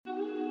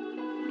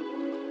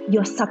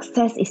your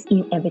success is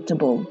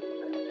inevitable.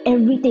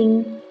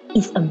 Everything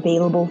is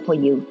available for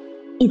you.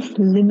 It's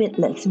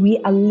limitless. We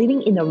are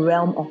living in a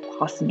realm of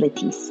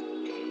possibilities.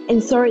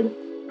 And so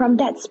from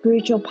that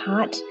spiritual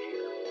part,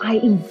 I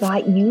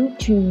invite you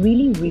to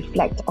really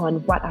reflect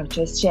on what I've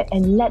just shared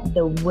and let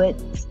the word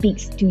speak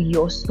to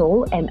your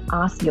soul and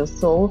ask your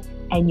soul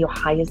and your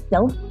higher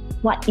self,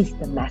 what is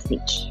the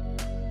message?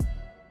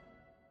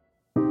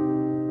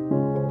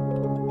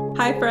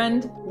 Hi,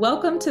 friend.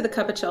 Welcome to the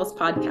Cup of Chels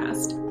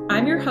podcast.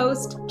 I'm your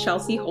host,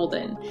 Chelsea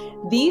Holden,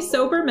 the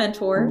sober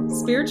mentor,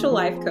 spiritual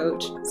life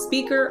coach,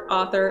 speaker,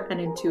 author, and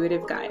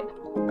intuitive guide.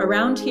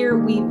 Around here,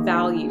 we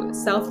value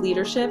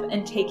self-leadership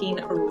and taking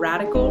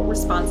radical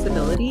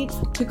responsibility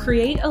to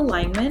create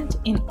alignment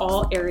in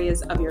all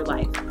areas of your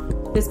life.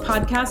 This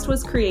podcast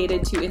was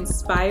created to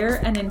inspire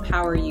and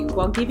empower you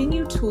while giving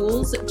you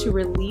tools to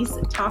release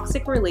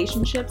toxic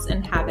relationships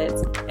and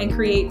habits and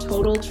create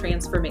total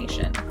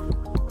transformation.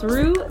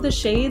 Through the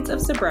shades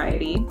of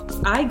sobriety,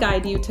 I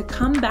guide you to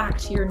come back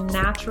to your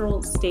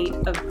natural state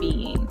of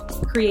being,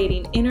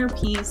 creating inner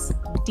peace,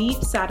 deep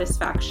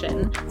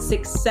satisfaction,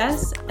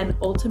 success, and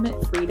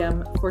ultimate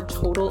freedom for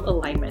total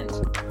alignment.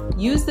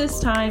 Use this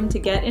time to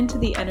get into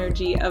the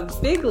energy of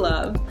big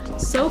love,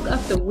 soak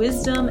up the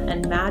wisdom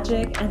and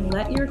magic, and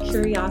let your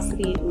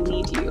curiosity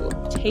lead you,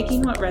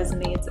 taking what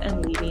resonates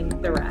and leaving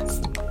the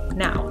rest.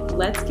 Now,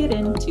 let's get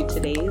into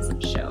today's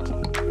show.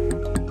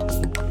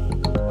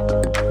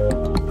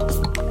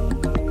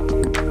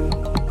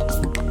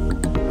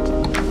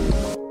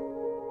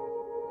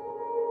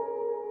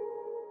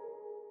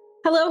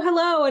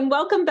 Hello, and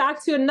welcome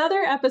back to another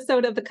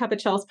episode of the Cup of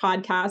Chels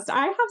podcast.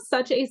 I have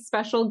such a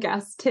special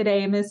guest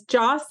today, Miss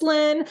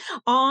Jocelyn,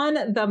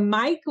 on the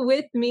mic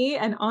with me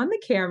and on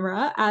the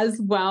camera as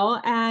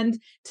well.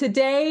 And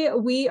today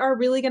we are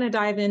really going to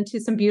dive into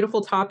some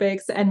beautiful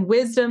topics and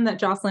wisdom that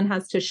Jocelyn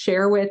has to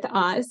share with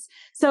us.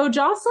 So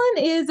Jocelyn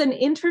is an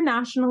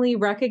internationally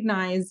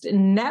recognized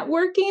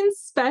networking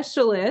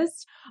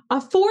specialist, a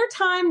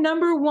 4-time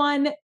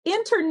 #1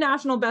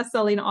 international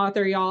best-selling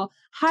author, y'all,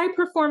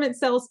 high-performance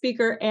sales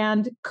speaker,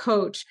 and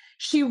coach.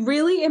 She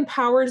really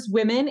empowers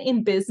women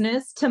in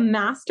business to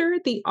master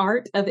the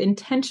art of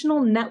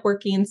intentional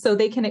networking so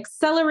they can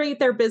accelerate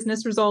their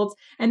business results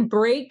and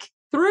break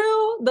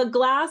through the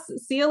glass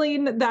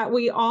ceiling that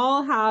we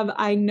all have,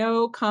 I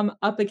know, come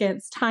up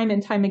against time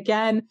and time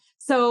again.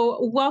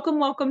 So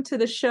welcome to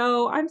the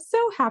show. I'm so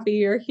happy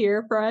you're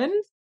here, friend.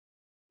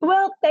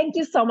 Well, thank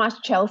you so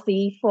much,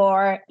 Chelsea,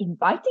 for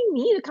inviting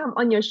me to come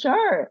on your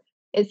show.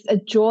 It's a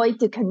joy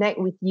to connect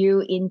with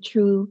you in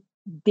two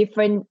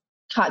different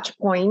touch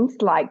points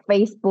like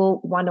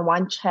Facebook,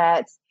 one-on-one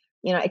chats,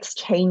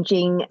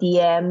 exchanging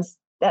DMs.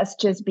 That's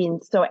just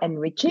been so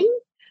enriching.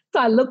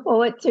 So I look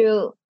forward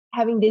to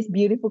having this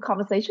beautiful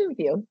conversation with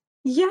you.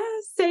 Yeah,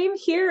 same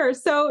here.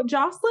 So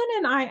Jocelyn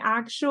and I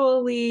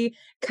actually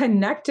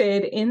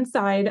connected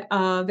inside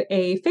of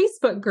a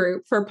Facebook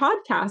group for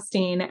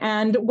podcasting.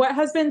 And what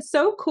has been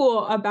so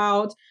cool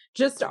about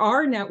just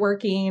our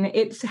networking,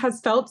 it has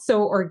felt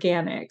so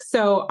organic.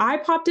 So I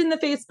popped in the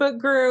Facebook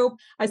group.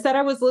 I said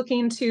I was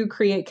looking to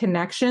create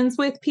connections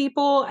with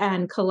people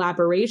and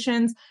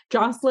collaborations.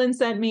 Jocelyn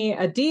sent me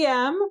a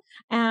DM,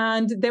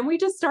 and then we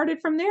just started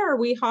from there.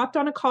 We hopped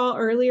on a call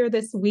earlier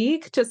this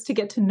week just to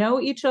get to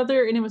know each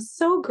other, and it was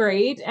so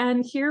great.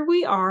 And here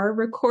we are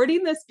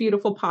recording this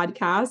beautiful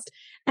podcast.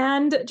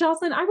 And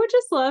Jocelyn, I would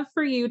just love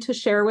for you to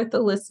share with the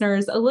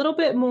listeners a little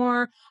bit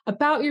more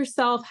about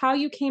yourself, how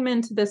you came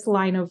into this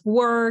line of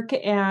work,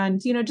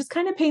 and, just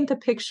kind of paint the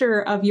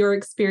picture of your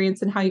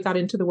experience and how you got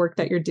into the work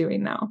that you're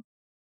doing now.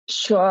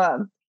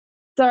 Sure.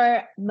 So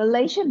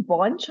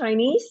Malaysian-born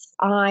Chinese,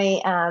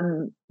 I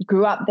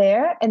grew up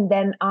there, and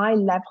then I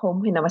left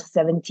home when I was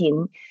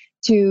 17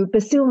 to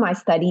pursue my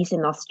studies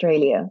in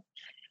Australia.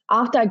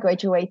 After I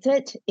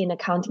graduated in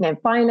accounting and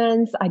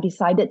finance, I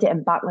decided to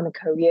embark on a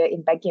career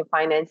in banking and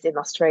finance in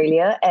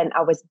Australia, and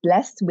I was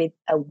blessed with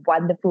a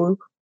wonderful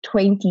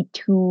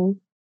 22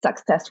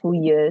 successful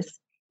years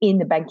in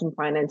the banking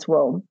finance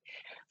world.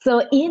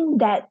 So in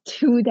that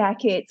 2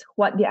 decades,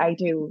 what did I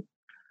do?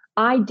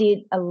 I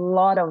did a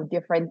lot of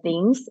different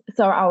things.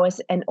 So I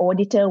was an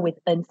auditor with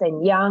Ernst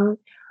 & Young.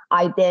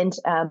 I then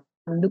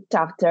looked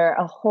after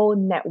a whole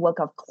network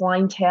of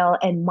clientele,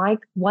 and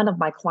one of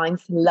my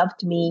clients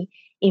loved me,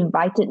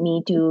 invited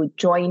me to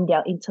join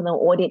their internal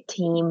audit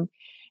team.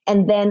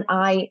 And then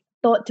I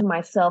thought to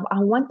myself, I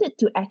wanted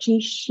to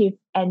actually shift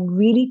and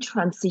really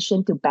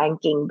transition to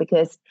banking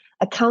because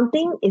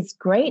accounting is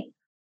great,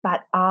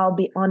 but I'll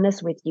be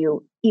honest with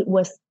you, it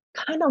was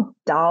kind of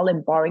dull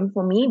and boring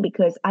for me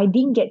because I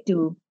didn't get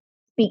to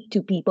speak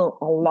to people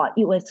a lot.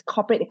 It was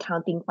corporate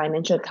accounting,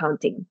 financial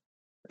accounting.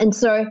 And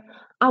so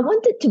I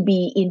wanted to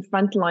be in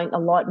frontline a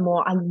lot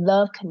more. I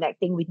love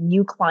connecting with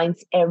new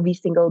clients every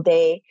single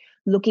day,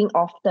 looking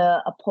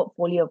after a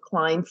portfolio of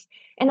clients.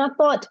 And I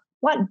thought,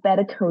 what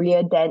better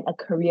career than a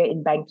career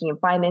in banking and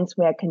finance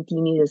where I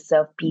continue to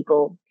serve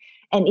people?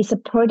 And it's a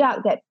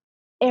product that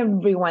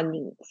everyone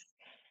needs.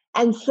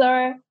 And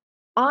so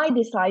I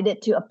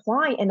decided to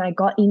apply and I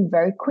got in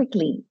very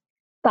quickly.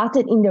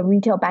 started in the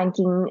retail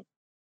banking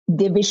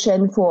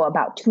division for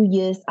about 2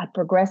 years. I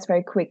progressed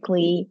very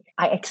quickly.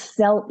 I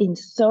excelled in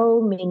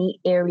so many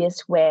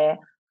areas where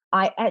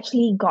I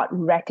actually got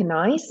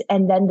recognized.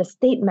 And then the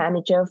state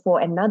manager for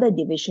another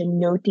division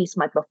noticed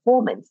my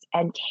performance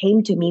and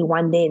came to me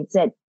one day and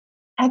said,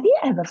 "Have you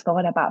ever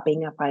thought about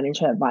being a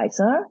financial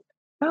advisor?"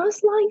 I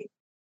was like,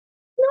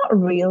 "Not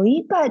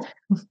really, but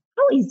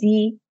how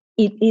easy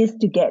it is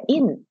to get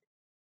in."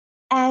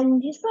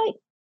 And he's like,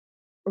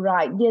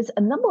 "Right, there's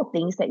a number of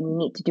things that you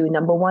need to do.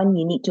 Number one,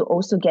 you need to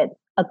also get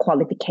a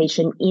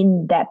qualification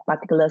in that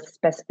particular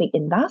specific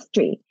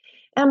industry."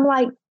 I'm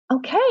like,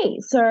 "Okay,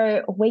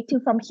 so wait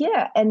till from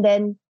here." And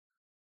then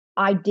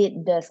I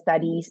did the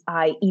studies.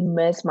 I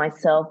immersed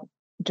myself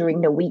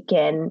during the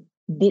weekend,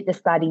 did the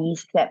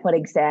studies, set for the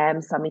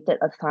exams, submitted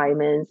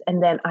assignments.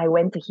 And then I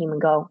went to him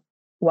and go,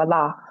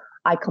 voila,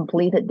 I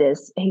completed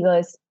this. He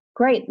goes,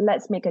 "Great,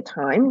 let's make a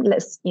time.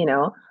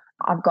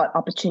 I've got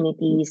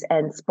opportunities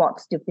and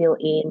spots to fill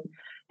in."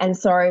 And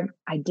so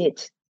I did.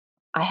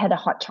 I had a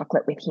hot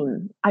chocolate with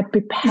him. I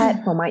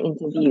prepared for my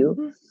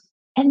interview.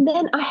 And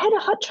then I had a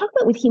hot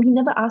chocolate with him. He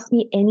never asked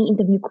me any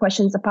interview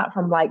questions apart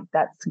from like,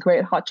 "That's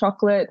great hot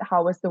chocolate.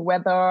 How was the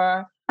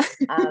weather?"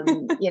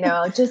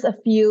 Just a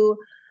few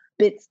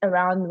bits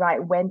around,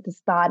 right, when to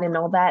start and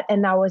all that.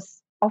 And I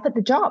was offered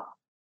the job.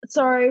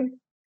 So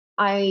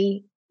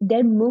I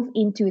then moved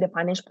into the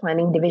financial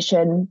planning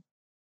division.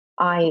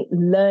 I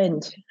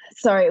learned.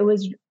 So it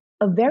was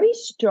a very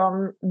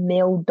strong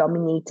male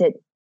dominated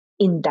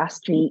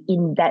industry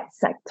in that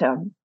sector.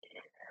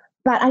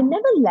 But I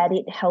never let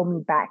it hold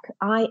me back.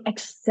 I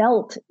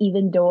excelled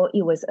even though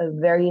it was a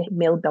very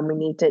male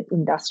dominated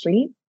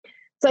industry.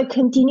 So I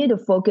continued to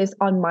focus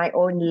on my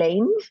own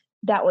lane.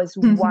 That was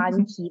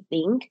one key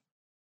thing.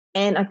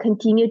 And I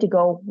continued to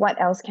go,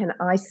 what else can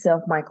I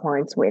serve my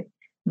clients with?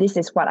 This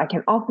is what I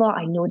can offer.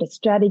 I know the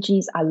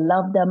strategies. I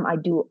love them. I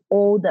do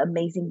all the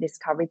amazing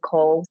discovery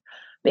calls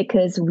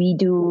because we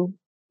do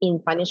in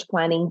financial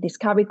planning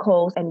discovery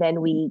calls, and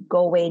then we go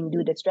away and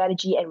do the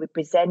strategy and we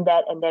present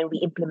that and then we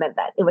implement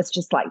that. It was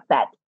just like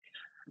that.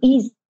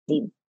 Easy.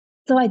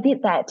 So I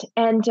did that.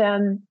 And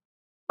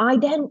I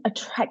then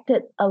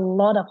attracted a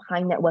lot of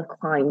high net worth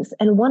clients.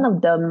 And one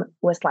of them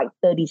was like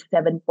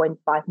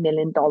 $37.5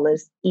 million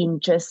in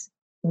just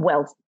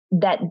wealth.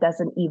 That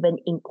doesn't even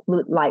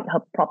include like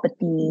her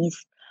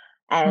properties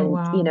and,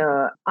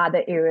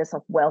 other areas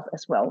of wealth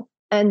as well.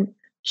 And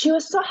she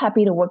was so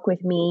happy to work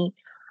with me.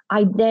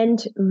 I then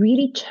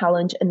really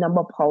challenged a number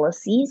of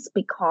policies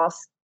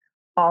because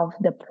of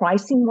the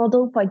pricing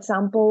model, for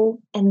example.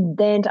 And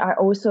then I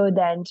also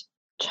then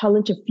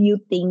challenged a few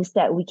things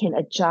that we can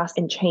adjust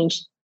and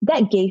change.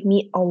 That gave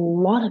me a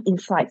lot of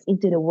insights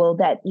into the world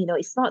that,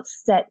 it's not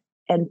set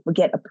and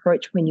forget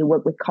approach when you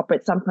work with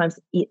corporate. Sometimes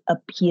it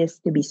appears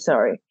to be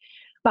so.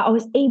 But I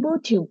was able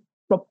to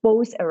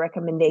propose a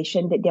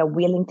recommendation that they're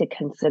willing to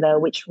consider,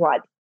 which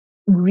what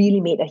really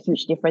made a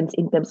huge difference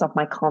in terms of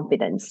my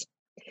confidence.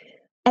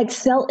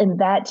 Excel in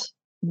that.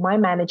 My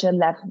manager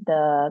left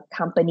the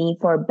company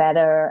for a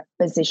better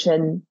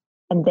position,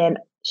 and then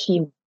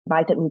she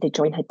invited me to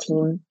join her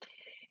team.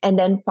 And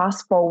then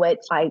fast forward,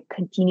 I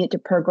continued to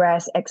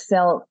progress,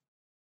 excel,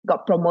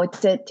 got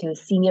promoted to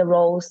senior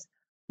roles,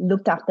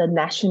 looked after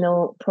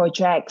national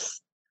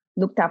projects,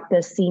 looked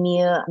after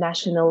senior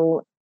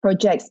national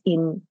projects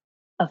in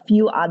a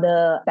few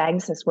other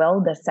banks as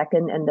well, the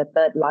second and the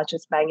third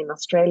largest bank in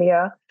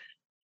Australia.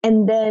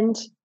 And then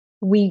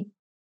we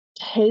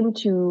came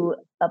to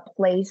a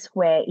place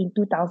where in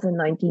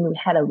 2019, we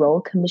had a Royal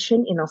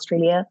Commission in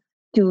Australia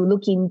to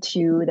look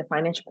into the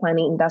financial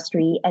planning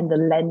industry and the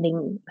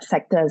lending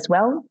sector as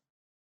well.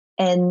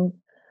 And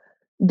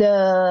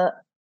the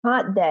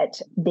part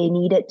that they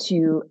needed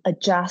to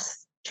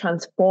adjust,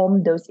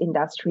 transform those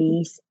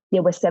industries,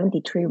 there were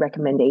 73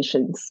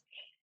 recommendations.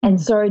 And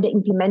so the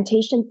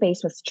implementation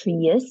phase was 3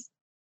 years.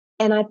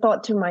 And I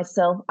thought to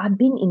myself, I've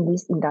been in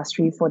this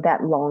industry for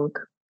that long.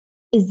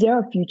 Is there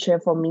a future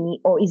for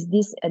me, or is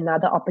this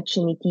another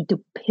opportunity to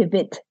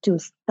pivot to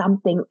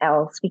something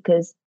else?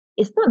 Because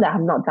it's not that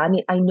I've not done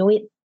it. I know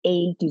it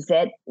A to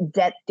Z,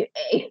 Z to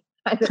A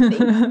kind of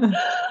thing.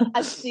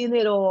 I've seen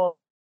it all.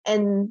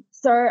 And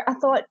so I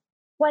thought,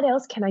 what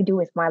else can I do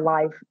with my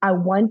life? I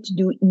want to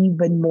do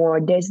even more.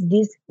 There's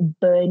this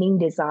burning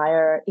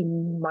desire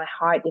in my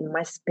heart, in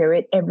my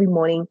spirit. Every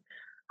morning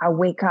I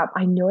wake up,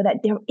 I know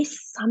that there is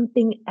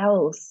something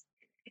else.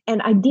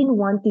 And I didn't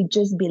want to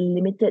just be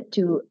limited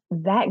to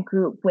that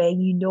group where,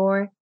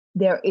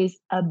 there is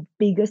a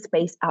bigger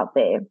space out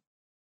there.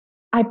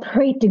 I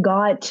prayed to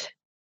God.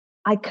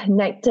 I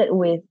connected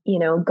with,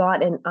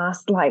 God and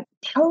asked, like,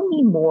 tell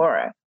me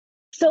more.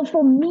 So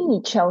for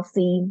me,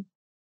 Chelsea,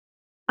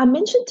 I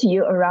mentioned to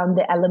you around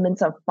the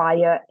elements of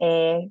fire,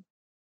 air,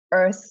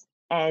 earth,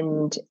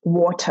 and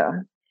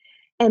water.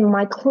 And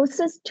my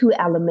closest two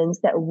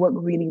elements that work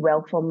really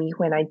well for me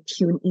when I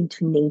tune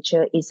into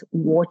nature is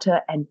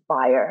water and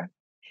fire.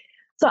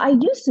 So I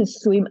used to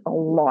swim a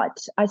lot.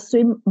 I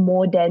swim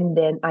more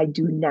than I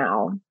do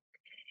now.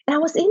 And I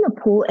was in the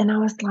pool and I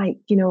was like,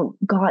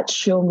 God,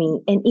 show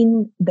me. And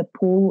in the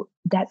pool,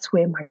 that's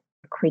where my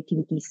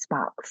creativity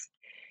sparks.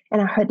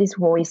 And I heard this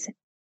voice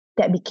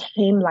that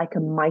became like a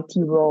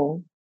mighty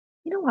roar.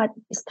 You know what?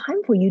 It's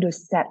time for you to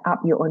set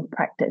up your own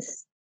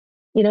practice.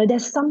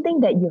 There's something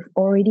that you've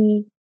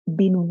already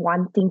been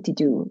wanting to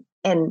do.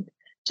 And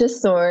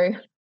just so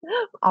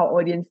our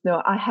audience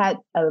know, I had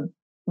a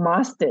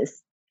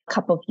master's a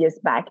couple of years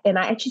back, and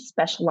I actually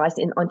specialized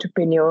in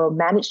entrepreneurial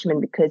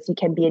management because you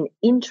can be an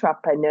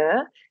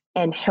intrapreneur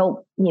and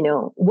help,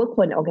 work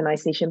for an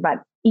organization, but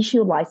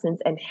issue license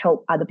and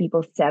help other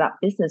people set up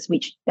business,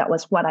 which that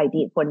was what I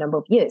did for a number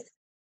of years.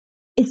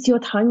 It's your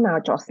time now,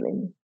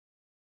 Jocelyn.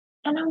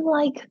 And I'm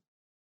like,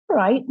 all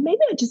right,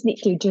 maybe I just need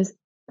to just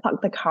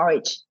pluck the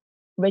courage,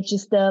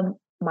 register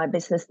my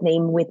business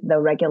name with the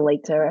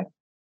regulator,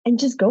 and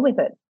just go with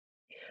it.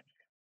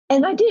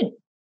 And I did.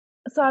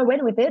 So I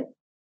went with it,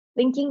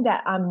 thinking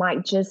that I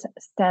might just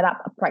set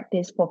up a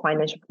practice for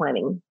financial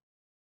planning.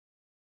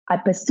 I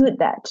pursued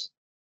that.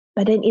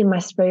 But then in my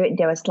spirit,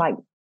 there was like,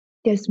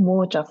 there's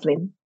more,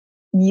 Jocelyn.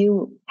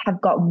 You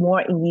have got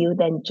more in you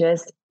than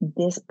just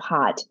this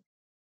part.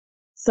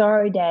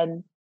 So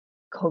then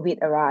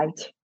COVID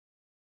arrived.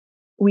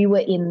 We were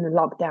in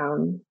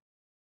lockdown.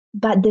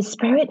 But the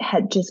spirit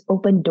had just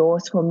opened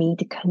doors for me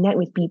to connect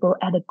with people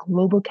at a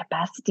global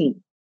capacity.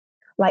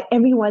 Like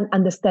everyone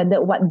understood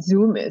what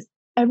Zoom is.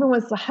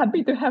 Everyone's so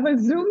happy to have a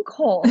Zoom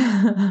call.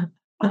 I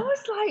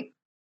was like,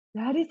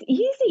 that is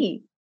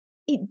easy.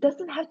 It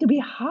doesn't have to be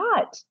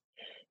hard.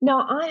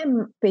 Now, I am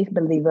a faith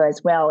believer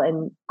as well,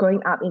 and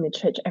growing up in a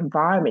church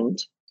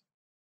environment,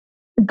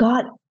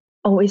 God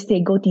always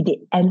say, go to the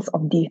ends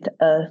of this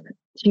earth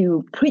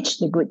to preach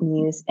the good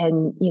news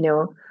and,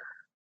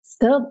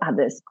 serve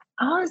others.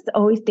 I was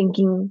always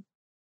thinking,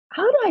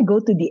 how do I go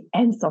to the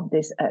ends of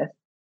this earth?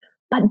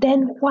 But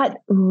then what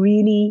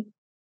really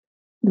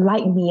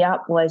light me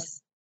up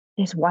was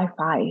there's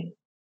Wi-Fi,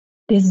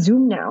 there's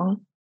Zoom now.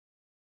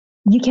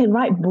 You can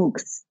write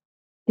books,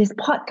 there's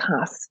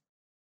podcasts.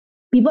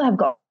 People have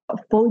got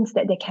phones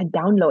that they can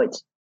download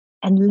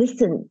and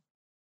listen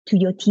to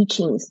your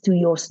teachings, to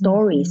your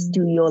stories,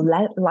 to your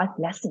life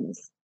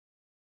lessons.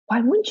 Why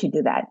wouldn't you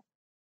do that?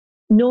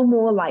 No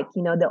more like,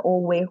 the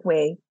old way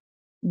where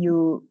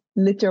you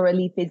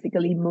literally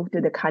physically move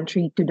to the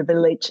country, to the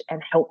village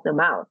and help them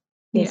out.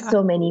 There's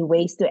so many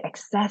ways to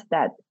access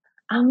that.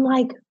 I'm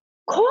like,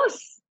 of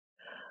course.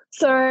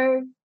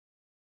 So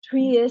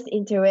 3 years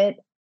into it,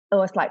 it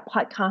was like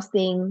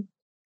podcasting,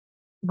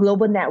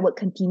 global network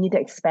continued to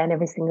expand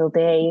every single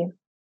day,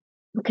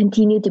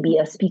 continue to be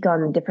a speaker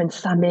on different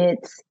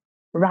summits,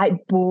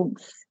 write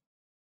books.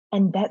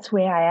 And that's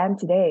where I am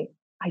today.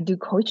 I do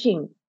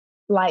coaching.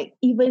 Like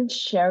even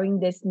sharing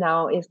this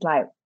now is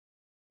like,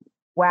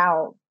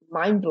 wow,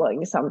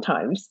 mind-blowing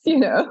sometimes,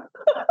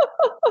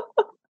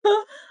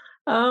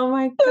 Oh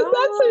my God. So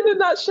that's in a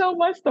nutshell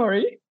my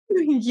story.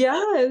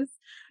 Yes.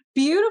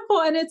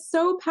 Beautiful. And it's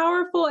so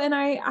powerful. And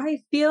I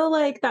feel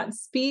like that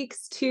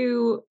speaks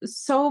to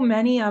so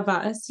many of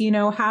us,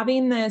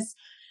 having this,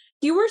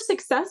 you were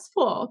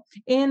successful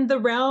in the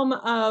realm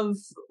of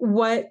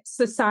what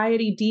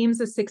society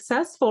deems as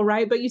successful,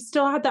 right? But you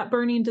still had that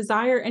burning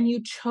desire and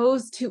you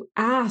chose to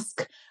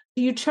ask.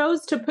 You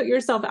chose to put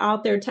yourself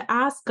out there to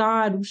ask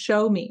God,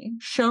 show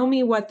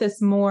me what this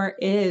more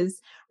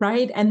is,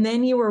 right? And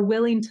then you were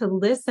willing to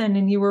listen,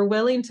 and you were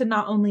willing to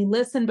not only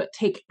listen, but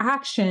take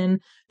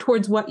action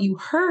towards what you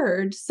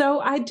heard.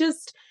 So I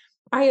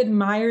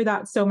admire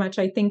that so much.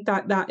 I think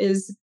that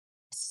is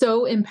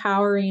so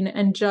empowering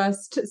and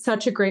just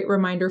such a great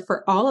reminder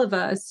for all of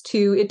us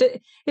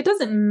it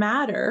doesn't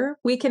matter.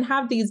 We can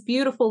have these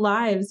beautiful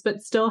lives,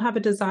 but still have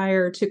a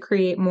desire to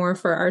create more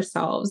for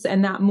ourselves.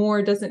 And that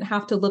more doesn't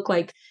have to look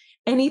like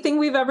anything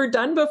we've ever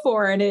done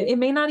before. And it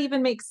may not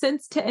even make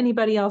sense to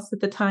anybody else at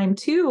the time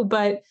too,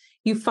 but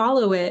you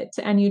follow it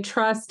and you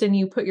trust and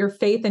you put your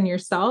faith in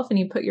yourself and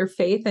you put your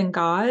faith in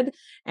God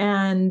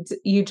and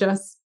you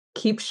just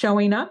keep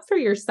showing up for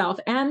yourself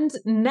and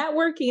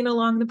networking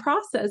along the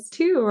process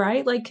too,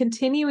 right? Like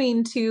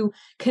continuing to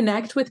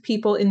connect with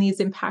people in these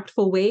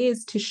impactful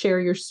ways to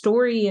share your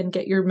story and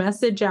get your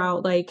message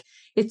out. Like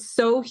it's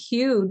so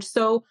huge.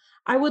 So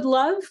I would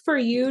love for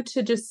you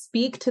to just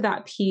speak to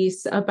that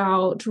piece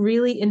about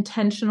really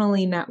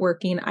intentionally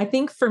networking. I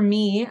think for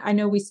me, I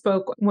know we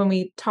spoke when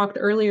we talked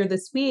earlier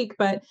this week,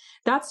 but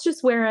that's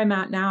just where I'm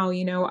at now.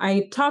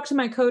 I talked to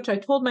my coach. I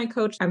told my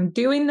coach, I'm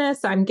doing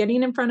this. I'm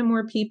getting in front of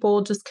more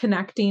people, just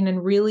connecting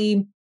and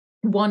really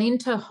wanting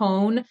to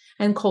hone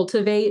and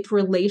cultivate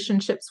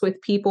relationships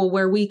with people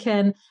where we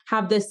can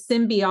have this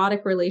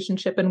symbiotic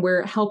relationship and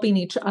we're helping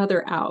each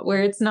other out,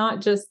 where it's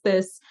not just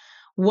this,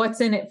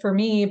 what's in it for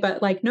me,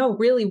 but like, no,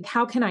 really,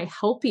 how can I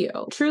help you?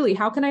 Truly,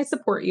 how can I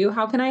support you?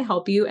 How can I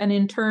help you? And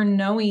in turn,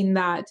 knowing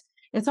that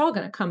it's all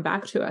going to come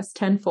back to us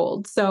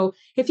tenfold. So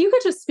if you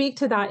could just speak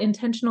to that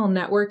intentional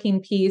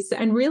networking piece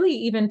and really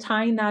even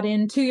tying that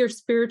into your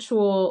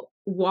spiritual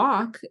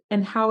walk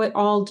and how it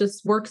all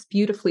just works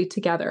beautifully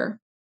together.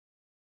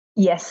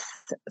 Yes.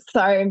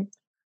 So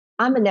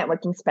I'm a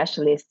networking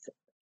specialist.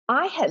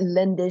 I had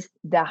learned this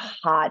the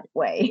hard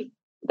way.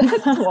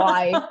 That's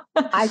why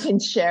I can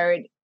share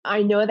it.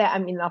 I know that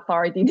I'm in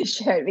authority to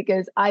share it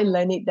because I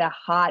learned it the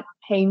hard,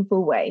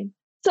 painful way.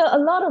 So a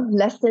lot of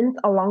lessons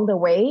along the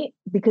way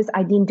because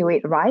I didn't do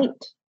it right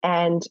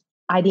and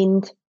I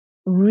didn't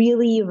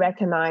really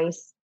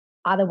recognize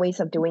other ways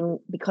of doing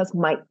because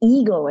my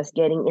ego was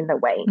getting in the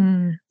way.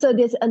 So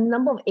there's a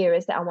number of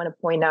areas that I want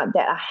to point out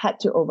that I had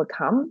to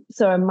overcome.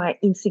 So my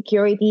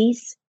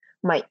insecurities,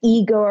 my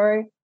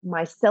ego,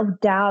 my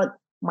self-doubt,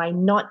 my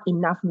not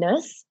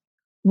enoughness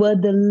were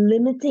the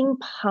limiting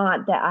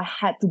part that I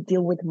had to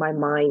deal with my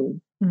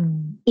mind.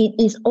 It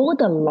is all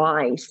the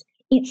lies.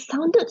 It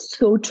sounded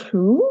so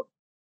true,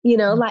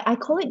 like I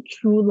call it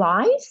true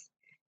lies,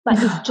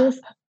 but it's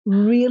just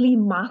really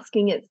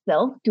masking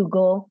itself to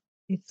go,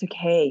 it's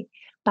okay.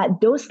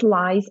 But those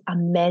lies are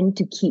meant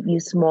to keep you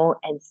small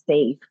and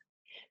safe.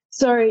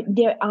 So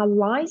there are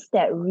lies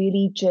that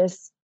really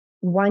just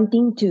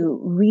wanting to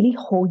really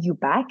hold you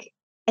back.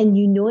 And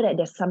you know that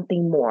there's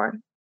something more.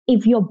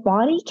 If your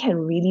body can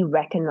really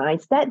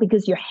recognize that,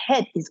 because your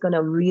head is going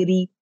to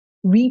really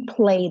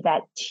replay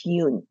that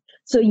tune.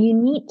 So you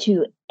need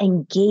to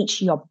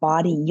engage your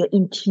body, your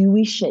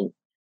intuition,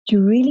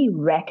 to really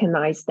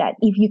recognize that.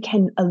 If you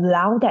can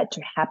allow that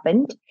to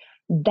happen,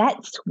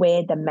 that's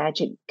where the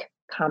magic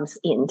comes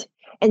in.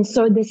 And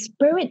so the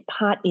spirit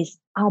part is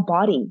our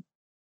body.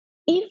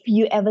 If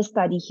you ever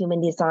study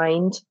human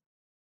design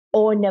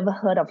or never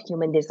heard of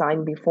human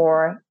design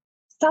before,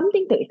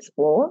 something to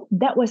explore.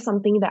 That was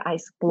something that I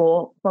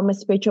explored from a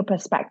spiritual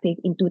perspective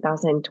in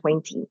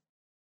 2020.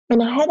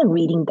 And I had a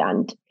reading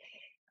done.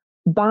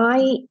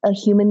 By a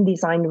human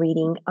design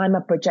reading, I'm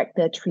a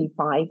projector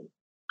 3-5.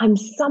 I'm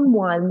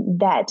someone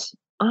that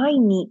I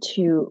need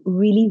to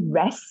really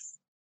rest.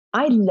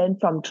 I learned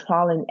from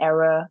trial and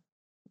error,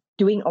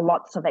 doing a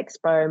lots of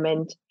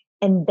experiment.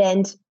 And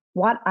then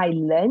what I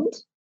learned,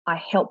 I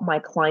help my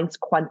clients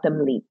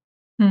quantum leap.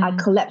 I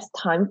collapse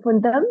time for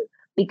them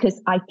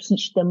because I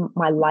teach them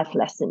my life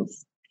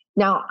lessons.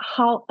 Now,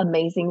 how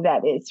amazing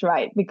that is,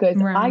 right?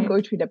 Because I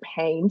go through the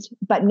pain,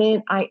 but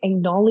then I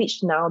acknowledge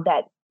now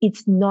that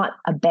it's not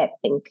a bad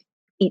thing.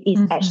 It is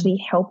actually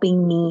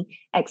helping me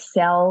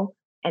excel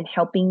and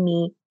helping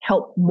me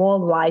help more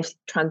lives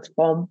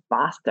transform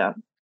faster.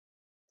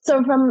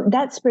 So from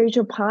that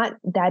spiritual part,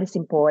 that is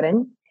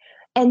important.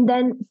 And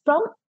then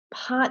from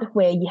part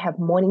where you have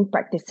morning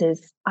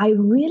practices, I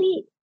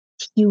really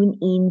tune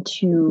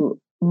into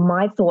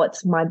my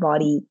thoughts, my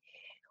body.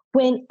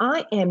 When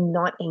I am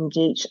not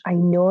engaged, I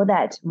know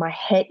that my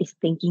head is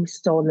thinking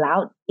so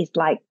loud. It's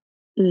like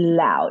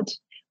loud.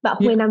 But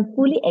when I'm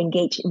fully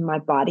engaged in my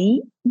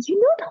body, the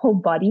whole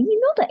body,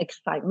 the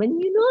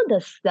excitement,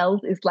 the cells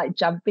is like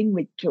jumping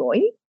with joy.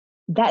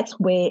 That's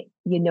where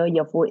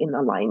you're full in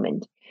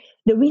alignment.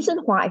 The reason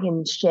why I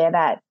can share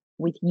that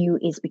with you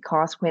is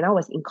because when I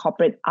was in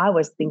corporate, I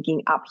was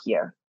thinking up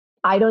here.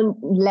 I don't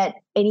let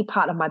any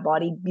part of my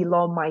body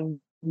below my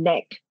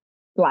neck,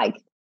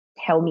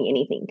 tell me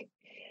anything.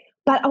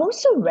 But I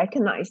also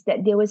recognized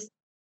that there was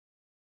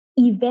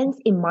events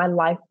in my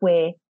life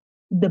where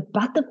the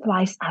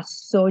butterflies are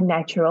so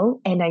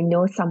natural and I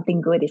know something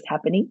good is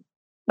happening.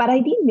 But I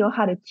didn't know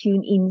how to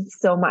tune in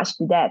so much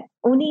to that.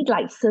 Only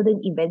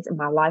certain events in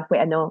my life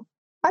where I know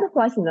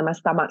butterflies in my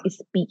stomach is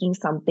speaking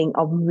something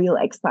of real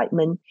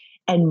excitement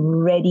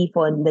and ready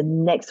for the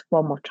next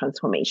form of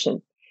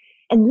transformation.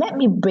 And let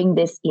me bring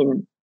this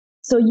in.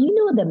 So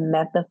the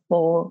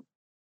metaphor,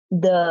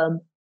 the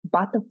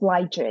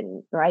butterfly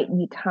journey, right?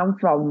 You come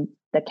from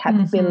the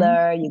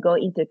caterpillar, you go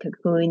into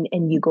cocoon,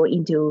 and you go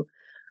into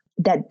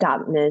that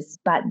darkness.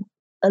 But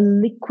a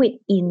liquid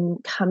in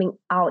coming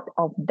out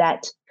of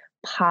that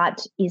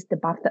part is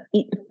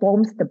it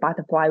forms the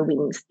butterfly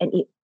wings and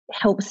it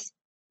helps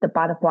the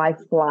butterfly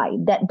fly.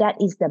 That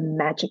is the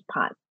magic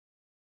part.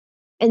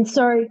 And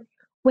so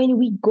when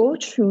we go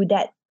through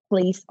that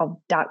place of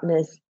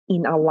darkness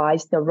in our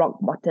lives, the rock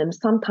bottom,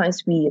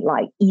 sometimes we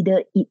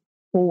either it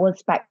pulls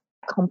us back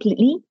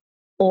completely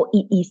or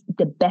it is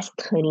the best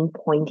turning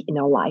point in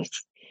our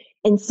lives.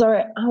 And so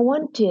I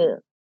want to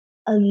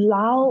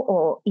allow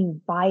or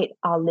invite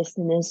our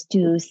listeners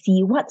to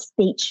see what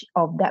stage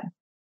of that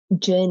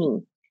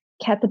journey,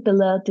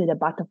 caterpillar to the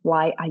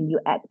butterfly, are you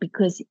at?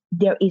 Because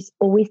there is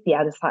always the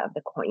other side of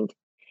the coin.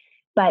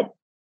 But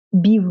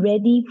be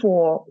ready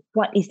for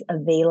what is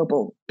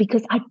available,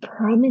 because I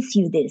promise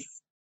you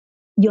this,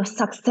 your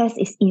success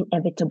is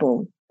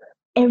inevitable.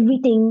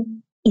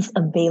 Everything is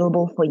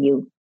available for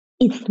you.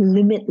 It's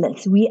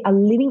limitless. We are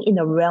living in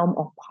a realm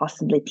of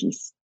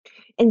possibilities.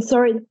 And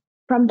so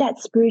from that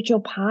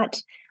spiritual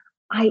part,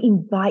 I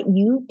invite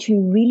you to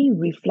really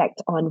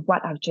reflect on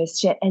what I've just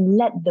shared and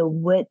let the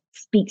word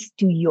speak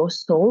to your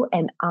soul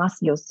and ask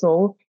your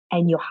soul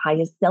and your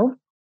higher self,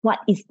 what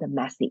is the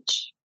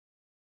message?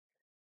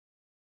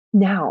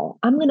 Now,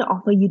 I'm going to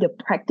offer you the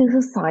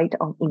practical side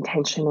of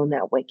intentional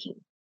networking.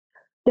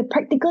 The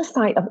practical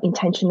side of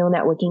intentional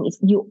networking is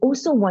you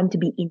also want to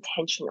be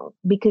intentional,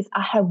 because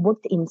I have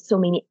worked in so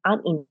many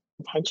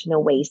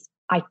unintentional ways.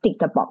 I tick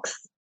the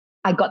box.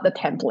 I got the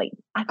template.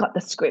 I got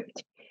the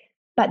script.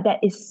 but that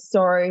is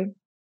so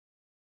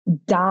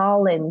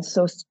dull and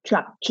so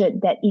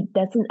structured that it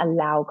doesn't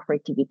allow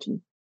creativity.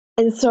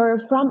 And so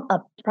from a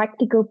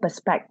practical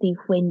perspective,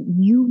 when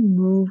you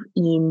move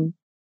in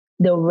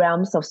the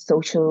realms of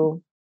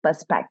social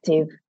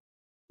perspective,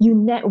 you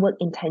network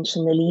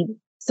intentionally.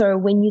 So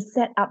when you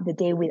set up the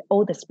day with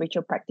all the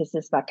spiritual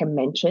practices like I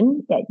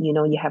mentioned, that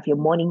you have your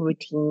morning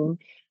routine,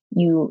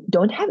 you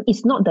don't have,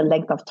 it's not the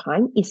length of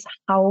time, it's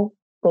how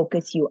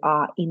focused you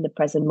are in the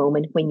present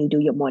moment when you do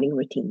your morning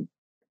routine.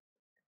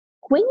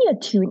 When you're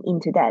tuned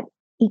into that,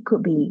 it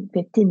could be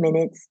 15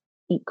 minutes,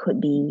 it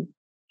could be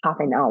half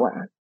an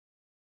hour.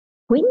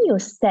 When you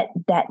set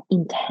that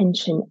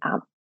intention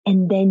up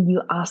and then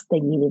you ask the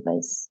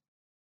universe,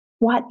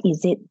 what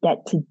is it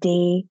that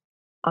today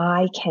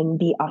I can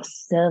be of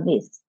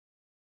service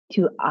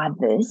to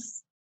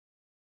others?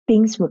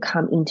 Things will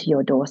come into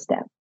your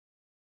doorstep.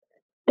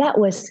 That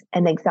was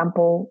an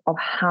example of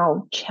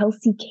how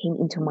Chelsea came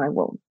into my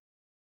world.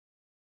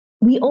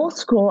 We all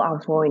scroll our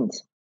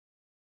phones,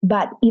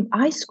 but if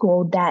I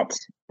scroll that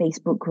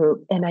Facebook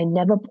group and I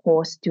never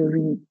pause to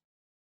read,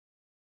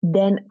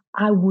 then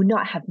I would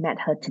not have met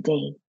her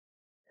today.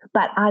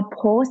 But I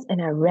paused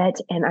and I read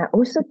and I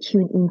also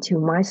tuned into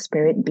my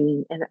spirit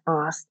being and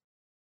asked,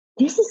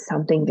 this is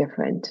something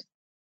different.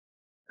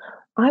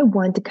 I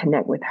want to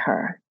connect with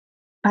her.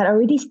 But I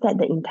already set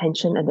the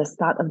intention at the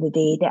start of the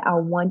day that I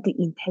want to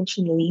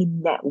intentionally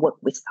network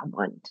with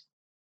someone.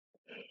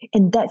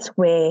 And that's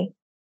where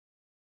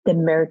the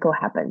miracle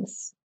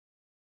happens,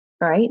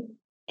 right?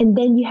 And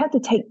then you have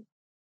to take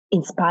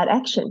inspired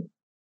action.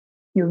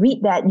 You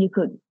read that, you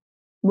could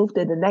move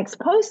to the next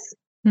post,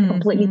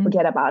 completely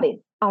forget about it.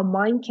 Our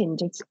mind can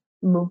just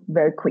move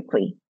very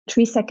quickly.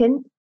 3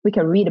 seconds, we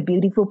can read a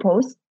beautiful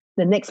post.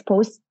 The next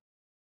post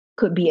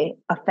could be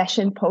a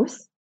fashion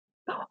post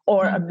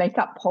or a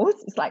makeup post.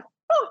 It's like,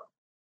 oh,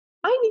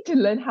 I need to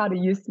learn how to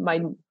use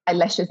my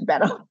eyelashes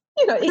better.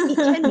 It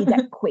can be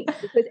that quick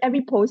because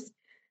every post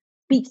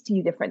speaks to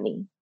you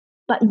differently.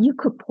 But you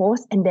could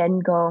pause and then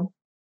go,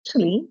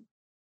 actually,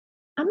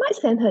 I might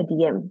send her a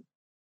DM.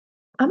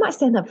 I might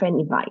send her a friend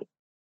invite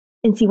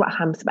and see what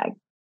comes back.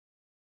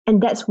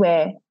 And that's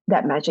where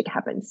that magic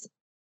happens.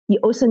 You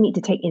also need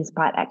to take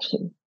inspired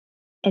action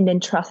and then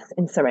trust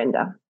and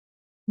surrender.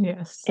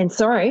 Yes. And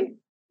sorry,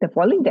 the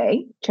following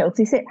day,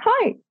 Chelsea said,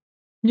 hi,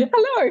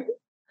 hello,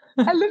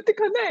 I love to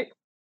connect.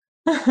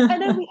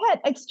 And then we had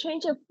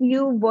exchange a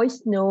few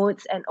voice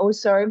notes and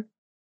also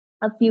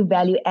a few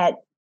value add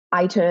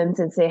items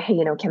and say, hey,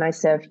 can I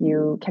serve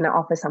you? Can I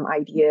offer some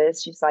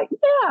ideas? She's like,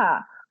 yeah,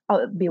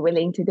 I'll be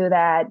willing to do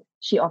that.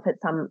 She offered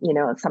some,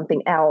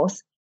 something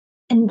else.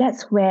 And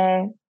that's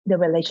where the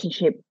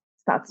relationship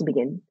starts to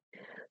begin.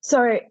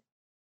 So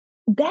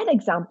that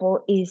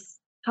example is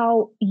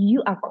how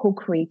you are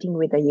co-creating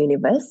with the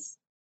universe,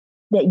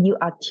 that you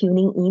are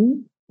tuning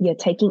in, you're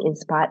taking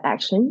inspired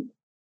action,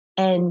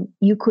 and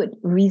you could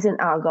reason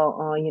out, go,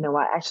 oh, you know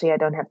what, actually, I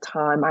don't have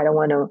time. I don't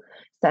want to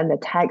send the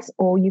text.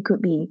 Or you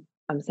could be,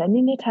 I'm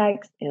sending a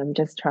text and I'm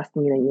just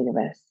trusting in the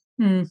universe.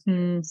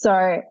 Mm-hmm.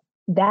 So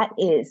that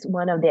is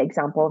one of the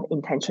examples of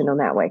intentional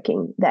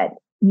networking, that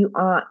you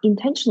are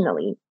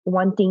intentionally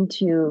wanting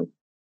to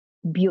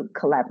build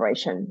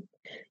collaboration.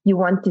 You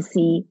want to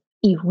see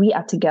if we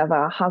are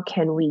together, how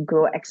can we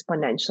grow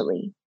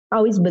exponentially? I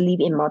always believe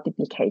in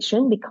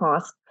multiplication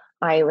because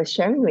I was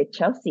sharing with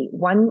Chelsea,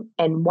 1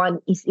 and 1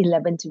 is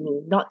 11 to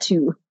me, not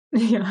 2.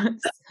 Yes.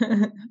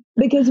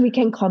 Because we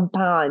can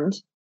compound.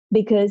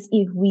 Because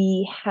if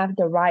we have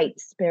the right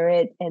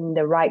spirit and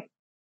the right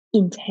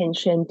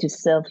intention to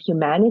serve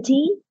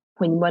humanity,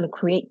 when you want to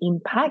create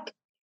impact,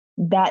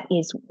 that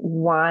is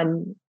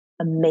one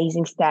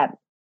amazing step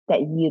that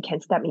you can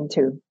step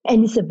into.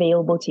 And it's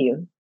available to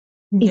you.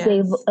 Yes.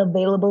 It's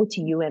available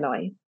to you and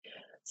I.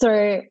 So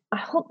I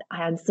hope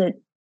I answered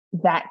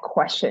that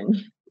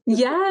question.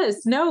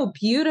 Yes. No,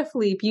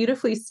 beautifully,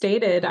 beautifully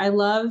stated. I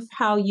love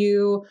how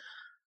you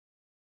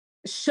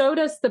showed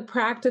us the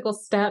practical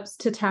steps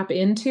to tap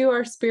into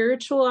our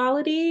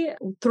spirituality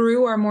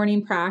through our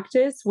morning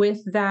practice with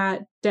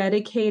that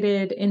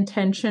dedicated,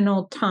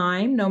 intentional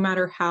time, no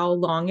matter how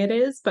long it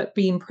is, but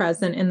being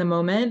present in the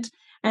moment.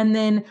 And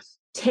then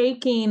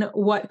taking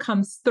what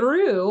comes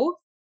through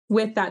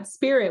with that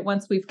spirit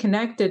once we've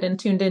connected and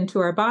tuned into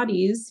our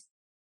bodies.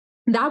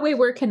 That way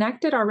we're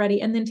connected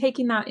already. And then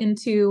taking that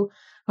into,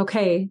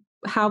 okay,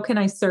 how can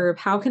I serve?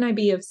 How can I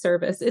be of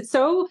service? It's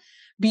so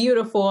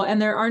beautiful.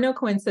 And there are no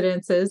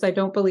coincidences. I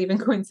don't believe in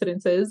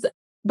coincidences,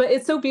 but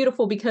it's so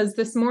beautiful because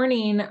this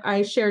morning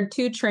I shared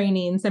 2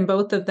 trainings and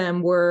both of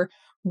them were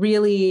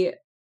really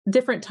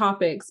different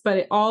topics, but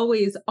it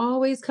always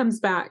comes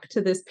back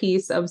to this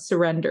piece of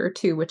surrender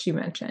to what you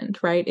mentioned,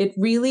 right? It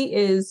really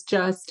is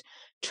just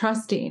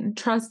trusting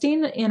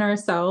in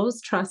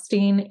ourselves,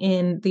 trusting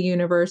in the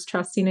universe,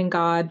 trusting in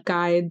God,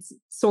 guides,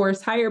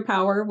 source, higher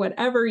power,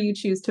 whatever you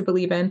choose to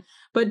believe in,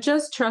 but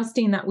just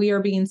trusting that we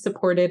are being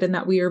supported and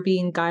that we are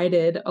being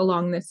guided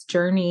along this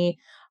journey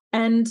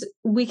And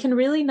we can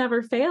really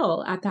never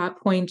fail at that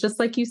point. Just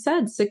like you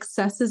said,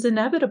 success is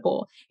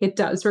inevitable. It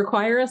does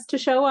require us to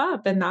show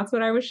up. And that's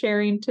what I was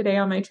sharing today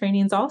on my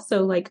trainings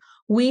also. Like,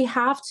 we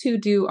have to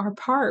do our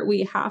part.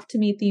 We have to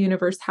meet the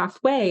universe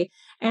halfway.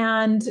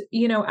 And,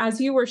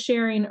 as you were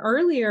sharing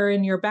earlier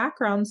in your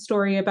background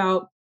story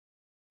about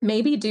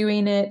maybe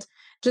doing it,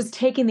 just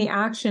taking the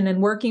action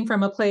and working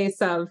from a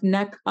place of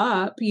neck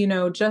up,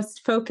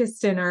 just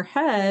focused in our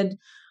head,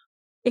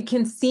 it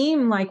can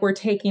seem like we're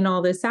taking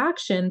all this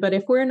action, but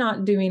if we're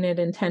not doing it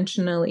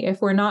intentionally,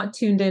 if we're not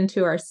tuned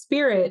into our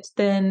spirit,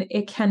 then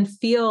it can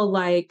feel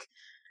like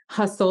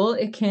hustle.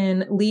 It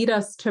can lead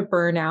us to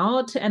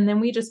burnout. And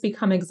then we just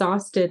become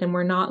exhausted and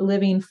we're not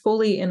living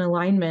fully in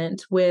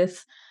alignment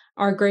with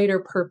our greater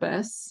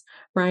purpose.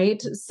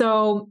 Right.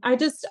 So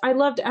I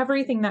loved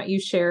everything that you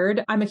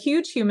shared. I'm a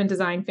huge human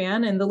design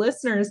fan and the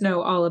listeners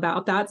know all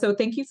about that. So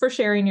thank you for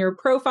sharing your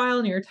profile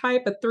and your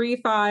type, a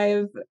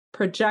 3-5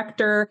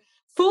 projector,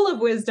 full of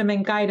wisdom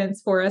and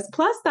guidance for us,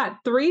 plus that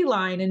 3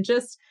 line and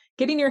just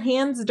getting your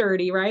hands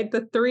dirty, right?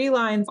 The 3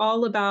 lines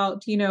all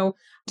about,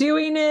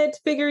 doing it,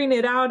 figuring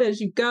it out as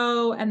you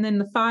go. And then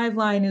the 5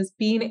 line is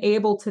being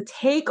able to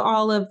take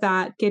all of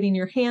that, getting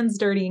your hands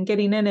dirty and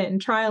getting in it and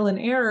trial and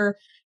error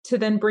to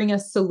then bring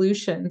us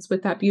solutions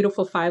with that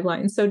beautiful 5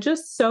 lines. So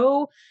just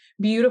so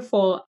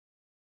beautiful,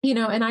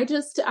 and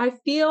I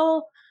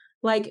feel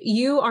like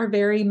you are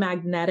very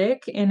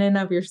magnetic in and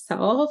of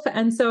yourself.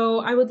 And so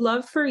I would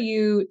love for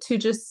you to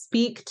just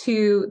speak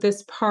to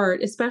this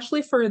part,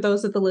 especially for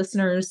those of the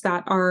listeners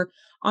that are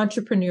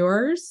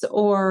entrepreneurs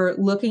or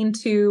looking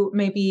to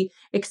maybe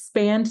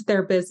expand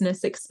their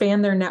business,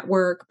 expand their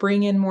network,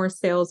 bring in more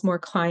sales, more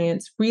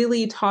clients,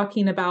 really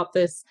talking about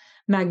this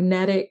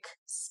magnetic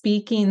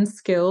speaking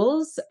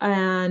skills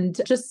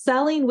and just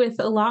selling with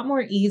a lot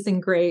more ease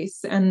and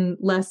grace and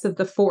less of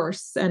the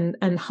force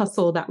and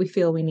hustle that we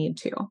feel we need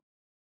to.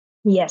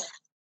 Yes,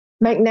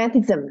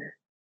 magnetism.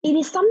 It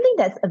is something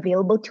that's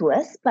available to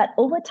us, but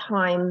over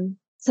time,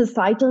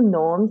 societal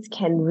norms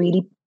can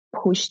really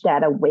push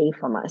that away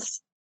from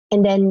us.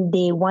 And then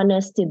they want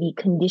us to be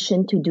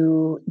conditioned to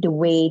do the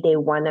way they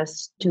want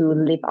us to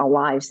live our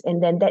lives.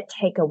 And then that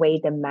take away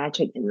the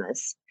magic in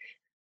us.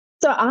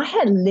 So I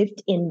had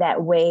lived in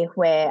that way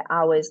where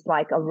I was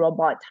like a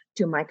robot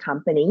to my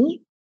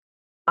company.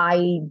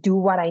 I do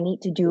what I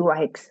need to do.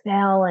 I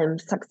excel. I'm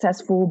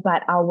successful,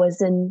 but I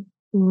wasn't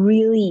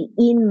really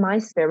in my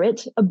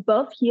spirit.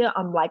 Above here,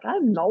 I'm like,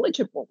 I'm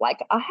knowledgeable. Like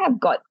I have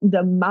got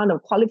the amount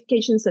of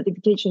qualifications,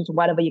 certifications,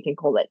 whatever you can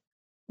call it.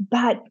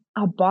 But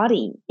our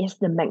body is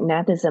the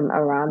magnetism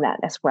around that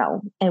as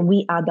well. And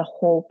we are the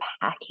whole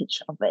package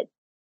of it.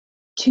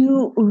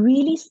 To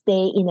really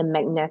stay in a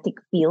magnetic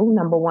field,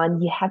 number one,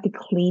 you have to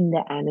clean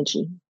the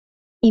energy.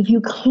 If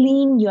you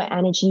clean your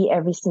energy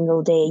every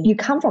single day, you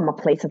come from a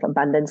place of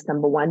abundance,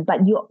 number one,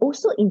 but you're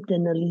also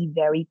internally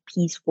very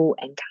peaceful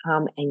and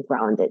calm and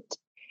grounded.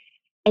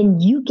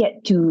 And you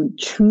get to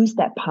choose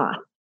that path.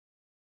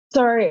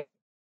 So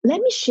let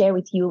me share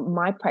with you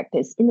my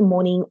practice. In the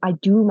morning, I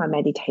do my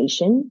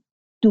meditation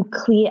to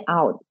clear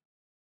out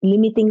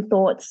limiting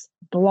thoughts,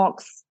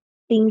 blocks,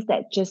 things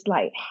that just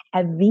like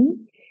heavy.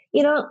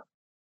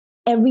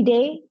 Every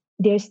day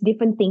there's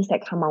different things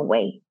that come our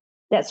way.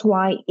 That's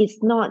why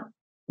it's not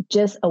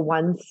just a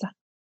once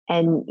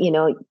and,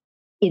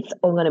 it's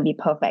all going to be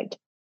perfect.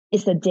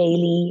 It's a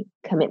daily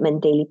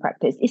commitment, daily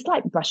practice. It's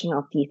like brushing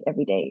our teeth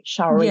every day,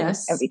 showering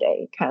every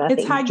day kind of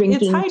thing. Drinking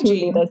 2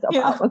 liters of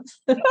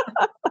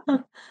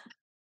water.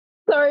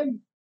 So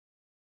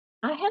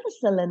I have a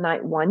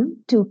selenite one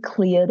to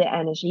clear the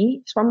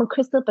energy. From a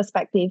crystal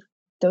perspective,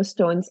 those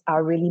stones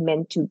are really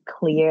meant to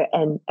clear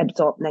and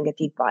absorb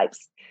negative vibes.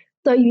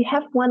 So you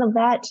have one of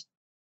that.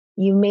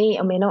 You may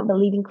or may not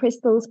believe in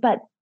crystals, but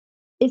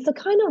it's a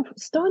kind of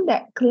stone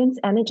that cleans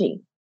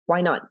energy.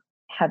 Why not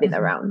have it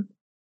around?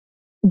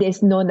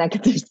 There's no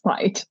negative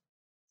side.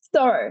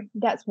 So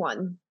that's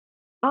one.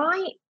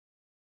 I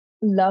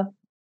love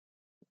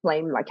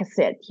flame, like I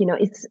said,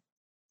 it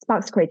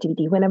sparks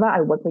creativity. Whenever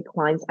I work with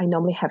clients, I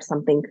normally have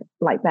something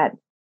like that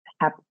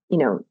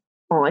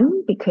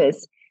on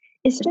because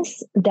it's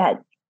just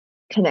that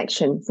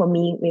connection for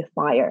me with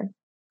fire.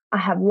 I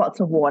have lots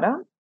of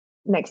water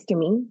next to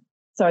me.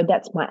 So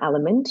that's my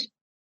element.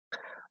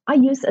 I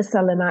use a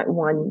selenite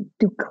one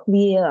to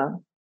clear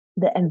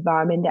the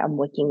environment that I'm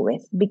working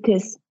with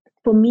because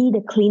for me,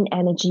 the clean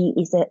energy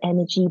is an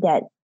energy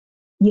that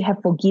you have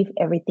forgive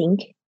everything.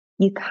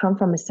 You come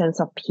from a sense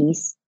of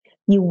peace.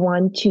 You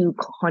want to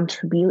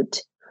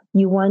contribute.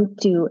 You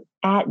want to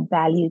add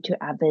value to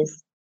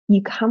others.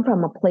 You come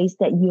from a place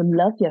that you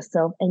love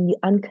yourself and you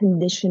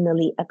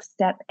unconditionally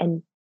accept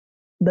and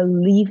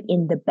believe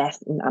in the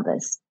best in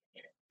others.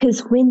 Because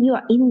when you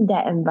are in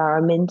that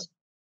environment,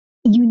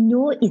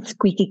 it's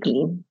squeaky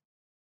clean.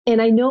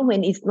 And I know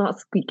when it's not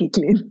squeaky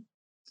clean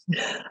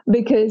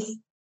because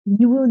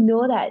you will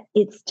know that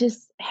it's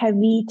just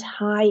heavy,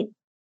 tight,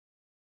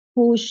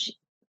 push.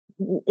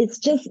 It's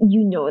just,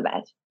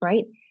 that,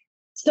 right?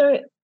 So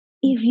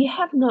if you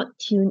have not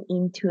tuned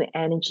into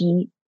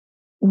energy,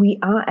 we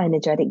are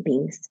energetic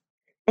beings.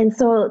 And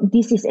so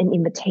this is an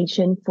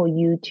invitation for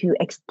you to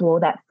explore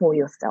that for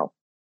yourself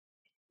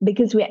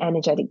because we're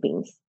energetic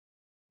beings.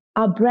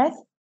 Our breath,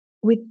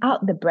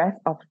 without the breath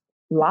of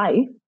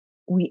life,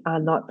 we are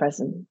not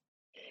present.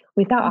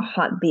 Without a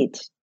heartbeat,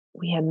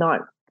 we are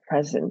not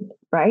present,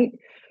 right?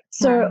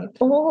 So Right.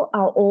 all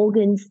our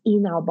organs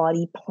in our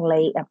body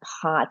play a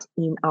part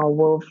in our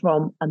world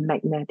from a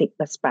magnetic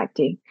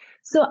perspective.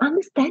 So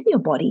understand your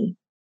body.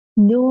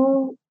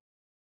 Know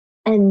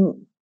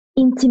and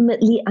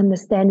intimately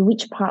understand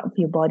which part of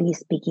your body is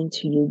speaking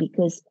to you,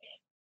 because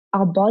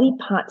our body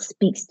part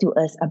speaks to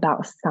us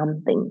about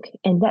something.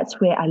 And that's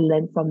where I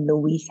learned from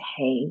Louise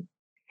Hay.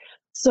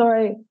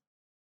 So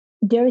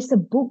there is a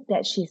book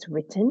that she's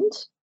written,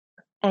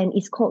 and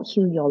it's called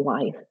Heal Your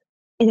Life.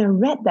 And I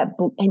read that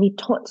book, and it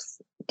taught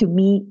to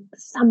me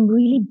some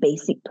really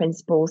basic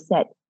principles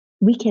that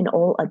we can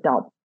all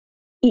adopt.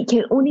 It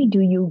can only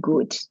do you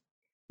good.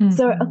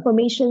 So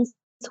affirmations,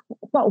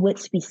 what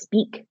words we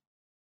speak,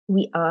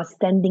 we are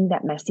sending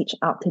that message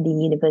out to the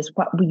universe,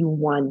 what we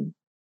want.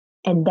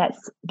 And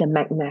that's the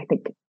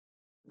magnetic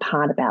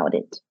part about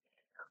it.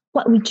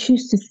 What we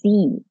choose to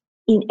see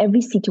in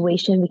every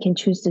situation, we can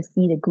choose to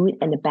see the good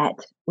and the bad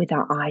with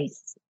our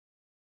eyes.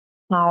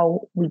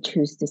 How we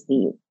choose to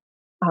see it,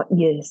 our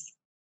ears,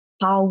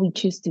 how we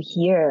choose to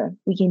hear.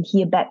 We can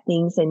hear bad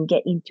things and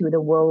get into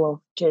the world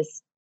of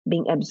just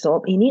being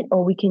absorbed in it,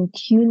 or we can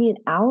tune it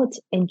out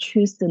and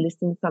choose to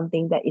listen to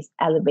something that is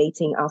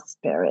elevating our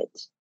spirit.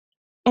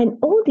 And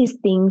all these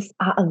things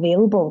are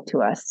available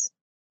to us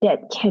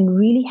that can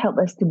really help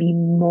us to be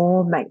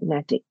more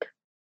magnetic,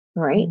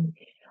 right?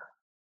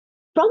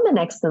 From an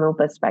external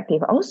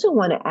perspective, I also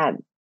want to add,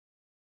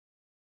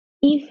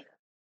 if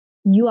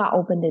you are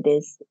open to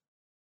this,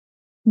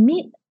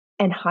 meet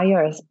and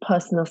hire a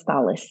personal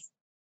stylist.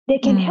 They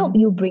can help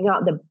you bring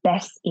out the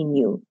best in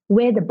you,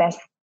 wear the best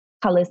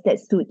colors that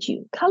suit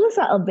you. Colors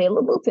are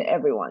available to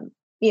everyone.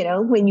 You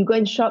know, when you go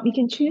and shop, you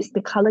can choose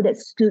the color that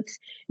suits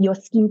your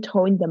skin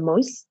tone the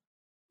most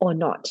or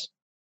not.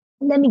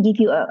 Let me give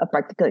you a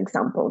practical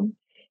example.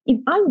 If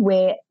I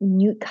wear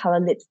nude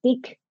color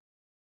lipstick,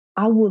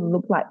 I will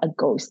look like a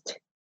ghost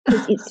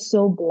because it's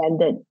so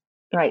blended,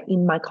 right,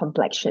 in my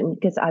complexion,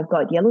 because I've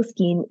got yellow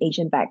skin,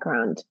 Asian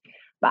background.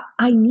 But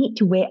I need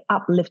to wear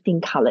uplifting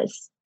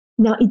colors.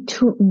 Now, it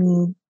took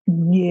me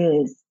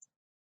years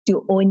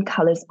to own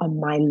colors on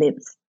my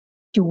lips,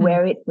 to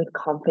wear it with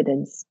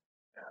confidence.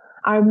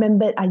 I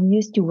remember I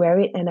used to wear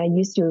it and I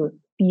used to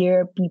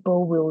fear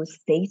people will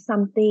say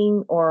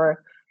something,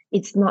 or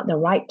it's not the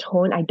right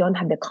tone. I don't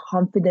have the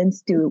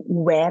confidence to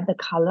wear the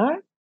color.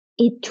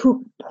 It took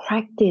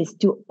practice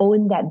to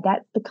own that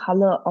that's the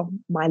color of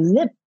my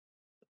lip.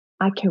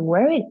 I can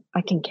wear it.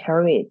 I can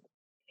carry it.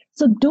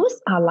 So those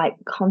are like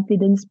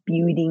confidence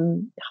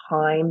building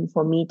time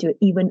for me to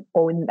even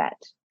own that.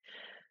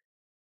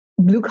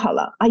 Blue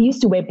color. I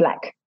used to wear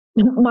black.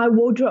 My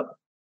wardrobe,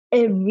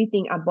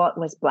 everything I bought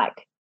was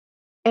black.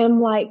 And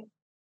I'm like,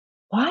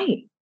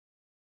 why?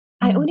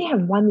 I only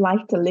have one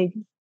life to live.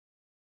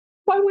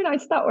 Why would I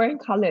start wearing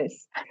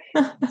colors?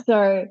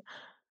 So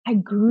I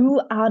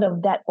grew out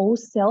of that old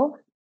self.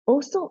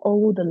 Also,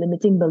 all the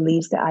limiting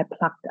beliefs that I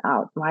plucked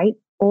out, right?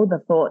 All the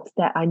thoughts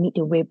that I need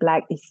to wear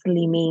black is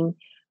slimming.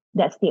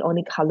 That's the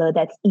only color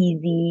that's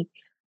easy.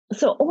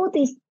 So all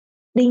these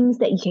things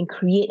that you can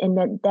create, and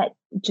that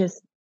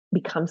just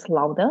becomes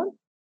louder,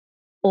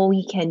 or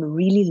you can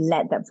really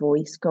let that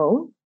voice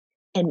go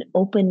and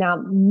open up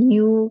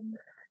new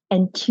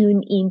and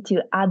tune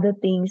into other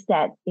things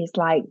that is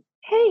like,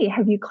 hey,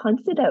 have you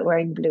considered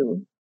wearing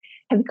blue?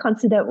 Have you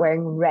considered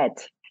wearing red?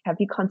 Have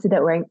you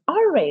considered wearing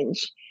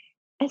orange?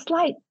 It's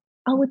like,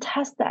 I would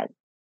test that.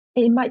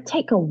 It might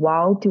take a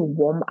while to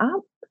warm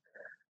up,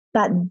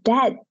 but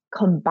that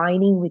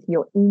combining with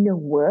your inner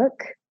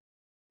work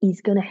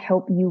is going to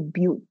help you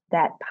build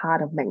that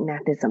part of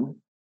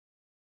magnetism.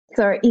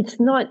 So it's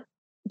not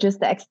just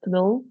the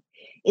external,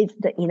 it's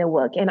the inner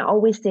work. And I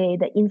always say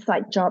the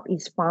inside job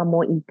is far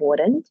more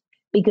important,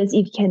 because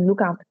if you can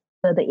look after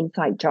the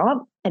inside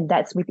job and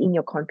that's within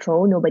your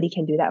control, nobody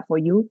can do that for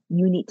you.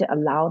 You need to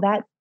allow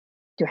that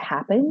to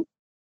happen.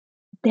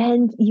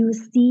 Then you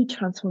see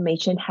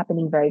transformation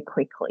happening very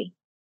quickly.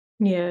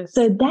 Yes.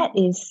 So that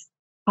is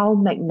how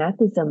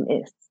magnetism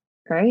is,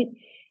 right?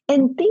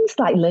 And things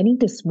like learning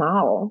to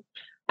smile.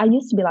 I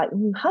used to be like,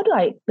 how do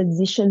I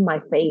position my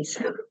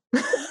face?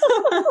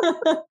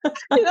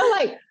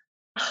 Like,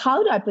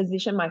 how do I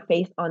position my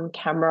face on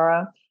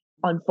camera,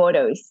 on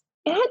photos?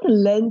 And I had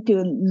to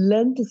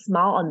learn to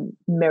smile on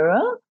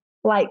mirror.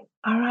 Like,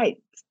 all right,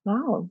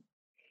 smile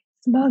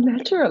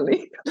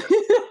naturally.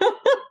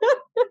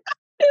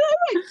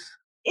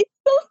 It's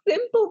so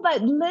simple,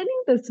 but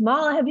learning to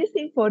smile. Have you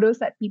seen photos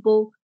that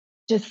people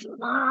just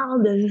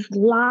smile, they just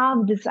laugh,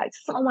 there's like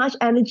so much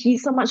energy,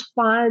 so much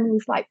fun,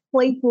 it's like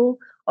playful,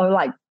 or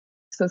like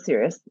so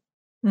serious.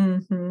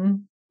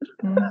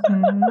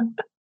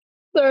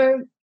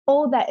 So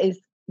all that is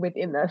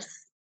within us.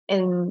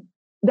 And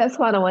that's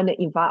what I want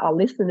to invite our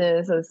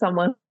listeners or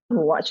someone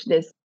who watch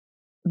this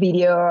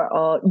video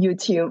or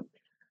YouTube,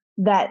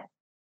 that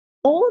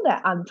all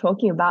that I'm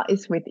talking about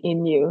is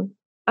within you.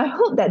 I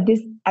hope that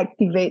this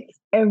activates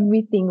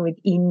everything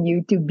within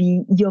you to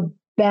be your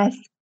best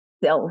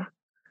self,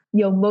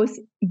 your most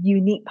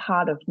unique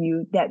part of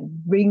you that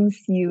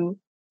brings you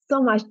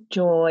so much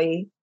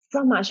joy,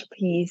 so much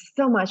peace,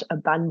 so much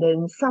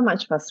abundance, so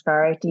much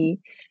prosperity.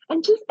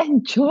 And just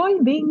enjoy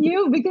being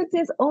you because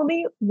there's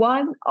only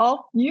one of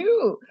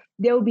you.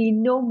 There will be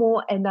no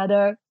more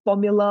another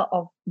formula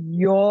of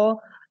your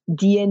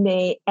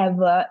DNA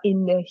ever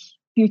in the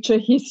future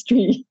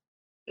history.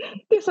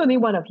 There's only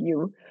one of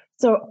you.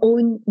 So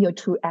own your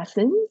true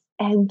essence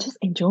and just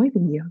enjoy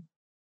being you.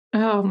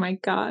 Oh my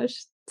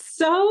gosh.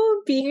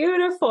 So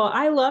beautiful.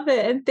 I love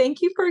it. And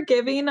thank you for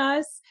giving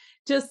us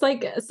just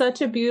like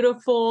such a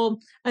beautiful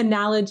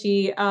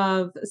analogy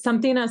of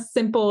something as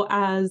simple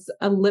as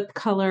a lip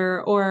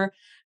color or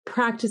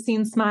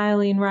practicing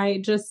smiling,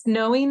 right? Just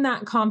knowing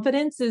that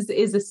confidence is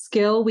a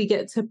skill we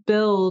get to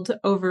build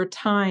over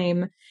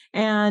time.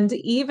 And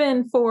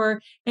even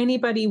for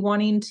anybody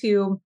wanting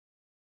to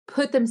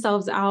put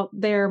themselves out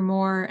there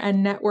more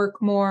and network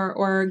more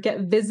or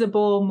get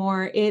visible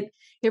more, it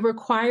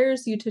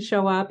requires you to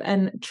show up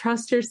and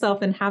trust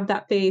yourself and have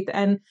that faith.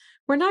 And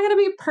we're not going to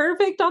be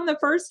perfect on the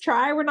first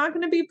try. We're not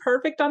going to be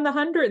perfect on the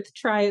 100th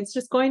try. It's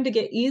just going to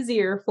get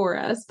easier for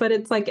us, but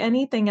it's like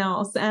anything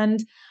else.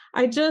 And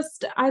I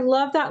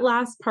love that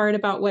last part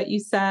about what you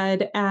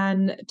said.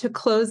 And to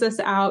close us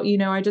out,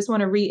 I just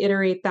want to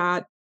reiterate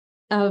that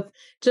of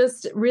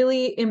just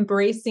really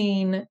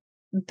embracing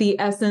the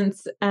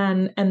essence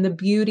and the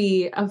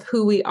beauty of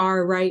who we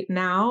are right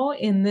now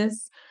in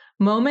this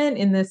moment,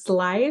 in this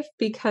life,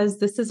 because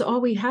this is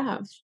all we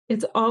have.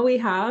 It's all we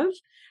have.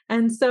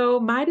 And so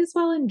might as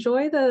well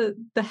enjoy the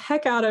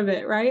heck out of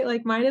it, right?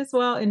 Like might as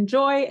well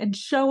enjoy and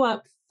show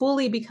up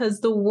fully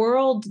because the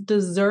world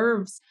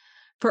deserves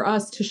for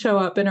us to show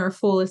up in our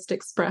fullest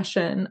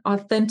expression,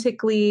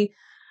 authentically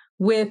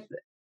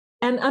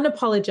and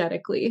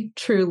unapologetically,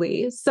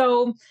 truly.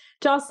 So,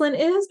 Jocelyn,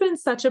 it has been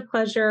such a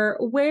pleasure.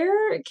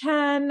 Where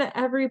can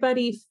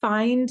everybody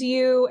find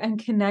you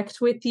and connect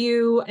with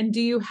you? And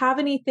do you have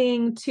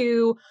anything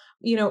to,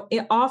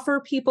 offer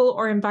people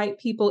or invite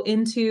people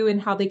into and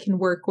how they can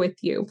work with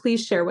you?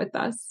 Please share with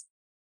us.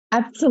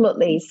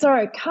 Absolutely.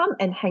 So come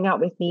and hang out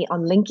with me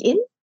on LinkedIn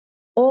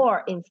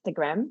or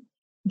Instagram.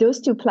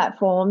 Those two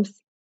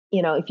platforms,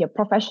 if you're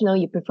professional,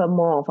 you prefer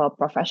more of a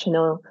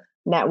professional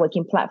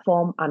networking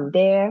platform, I'm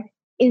there.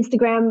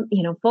 Instagram,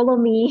 follow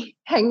me,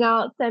 hang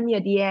out, send me a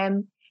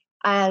DM,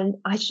 and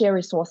I share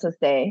resources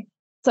there.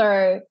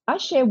 So I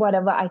share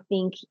whatever I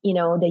think,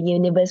 the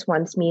universe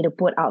wants me to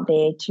put out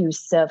there to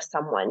serve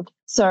someone.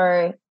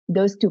 So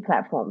those two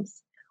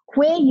platforms.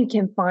 Where you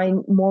can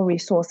find more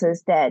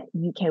resources that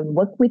you can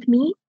work with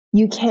me,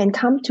 you can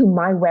come to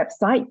my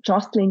website,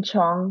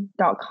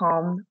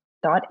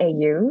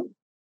 jocelynchong.com.au.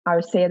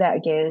 I'll say that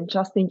again,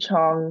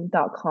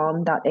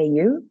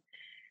 jocelynchong.com.au.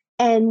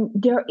 And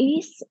there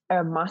is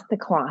a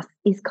masterclass.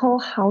 It's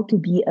called How to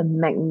Be a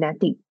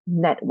Magnetic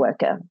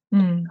Networker.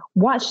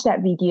 Watch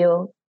that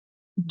video,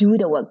 do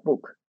the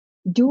workbook,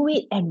 do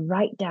it and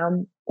write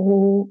down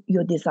all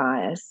your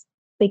desires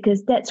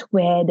because that's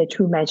where the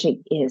true magic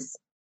is.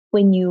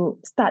 When you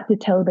start to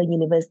tell the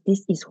universe,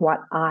 this is what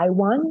I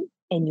want,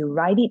 and you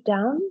write it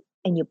down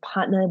and you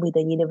partner with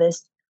the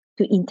universe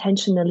to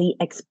intentionally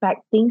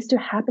expect things to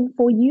happen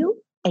for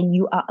you and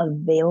you are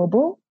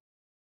available,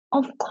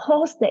 of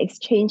course, the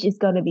exchange is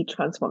going to be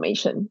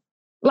transformation.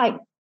 Like,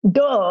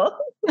 duh.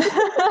 Of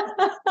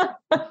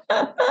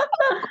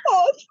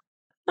course.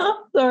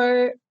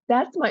 So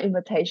that's my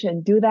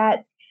invitation. Do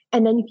that.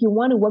 And then if you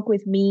want to work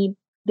with me,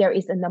 there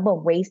is a number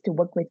of ways to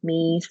work with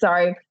me.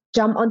 So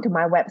jump onto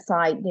my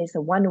website. There's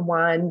a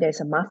one-on-one, there's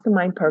a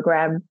mastermind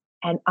program,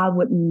 and I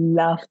would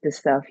love to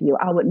serve you.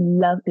 I would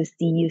love to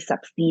see you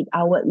succeed.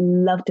 I would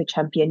love to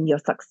champion your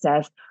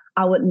success.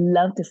 I would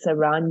love to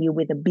surround you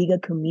with a bigger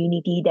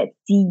community that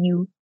see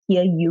you,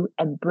 hear you,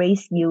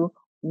 embrace you,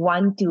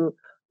 want to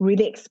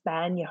really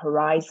expand your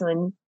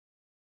horizon.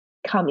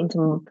 Come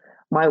into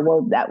my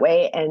world that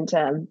way and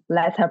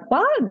let's have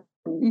fun.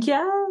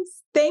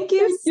 Yes. Thank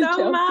you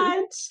so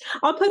much.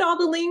 I'll put all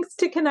the links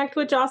to connect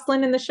with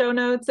Jocelyn in the show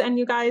notes. And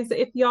you guys,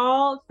 if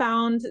y'all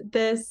found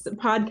this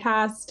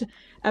podcast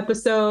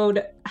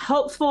episode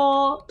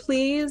helpful,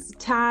 please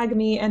tag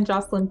me and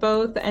Jocelyn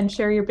both and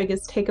share your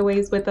biggest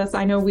takeaways with us.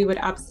 I know we would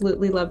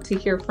absolutely love to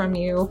hear from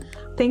you.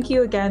 Thank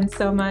you again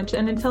so much.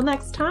 And until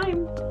next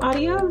time,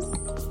 adios.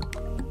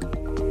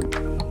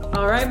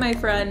 All right, my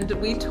friend,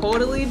 we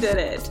totally did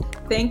it.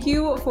 Thank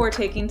you for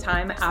taking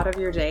time out of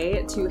your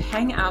day to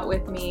hang out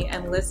with me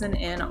and listen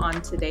in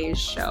on today's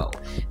show.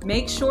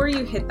 Make sure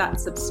you hit that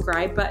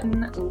subscribe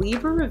button,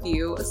 leave a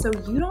review so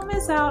you don't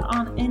miss out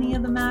on any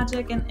of the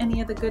magic and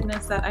any of the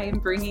goodness that I am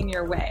bringing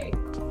your way.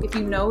 If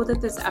you know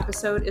that this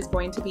episode is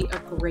going to be a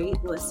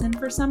great listen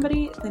for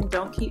somebody, then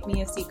don't keep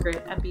me a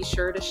secret and be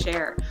sure to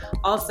share.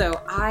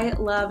 Also, I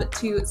love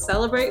to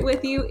celebrate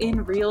with you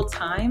in real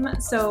time.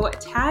 So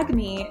tag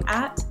me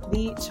at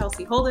the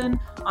Chelsea Holden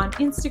on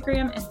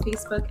Instagram and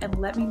Facebook and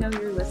let me know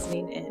you're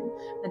listening in.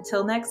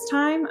 Until next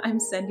time, I'm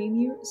sending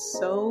you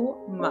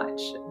so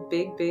much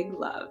big, big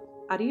love.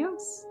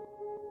 Adios.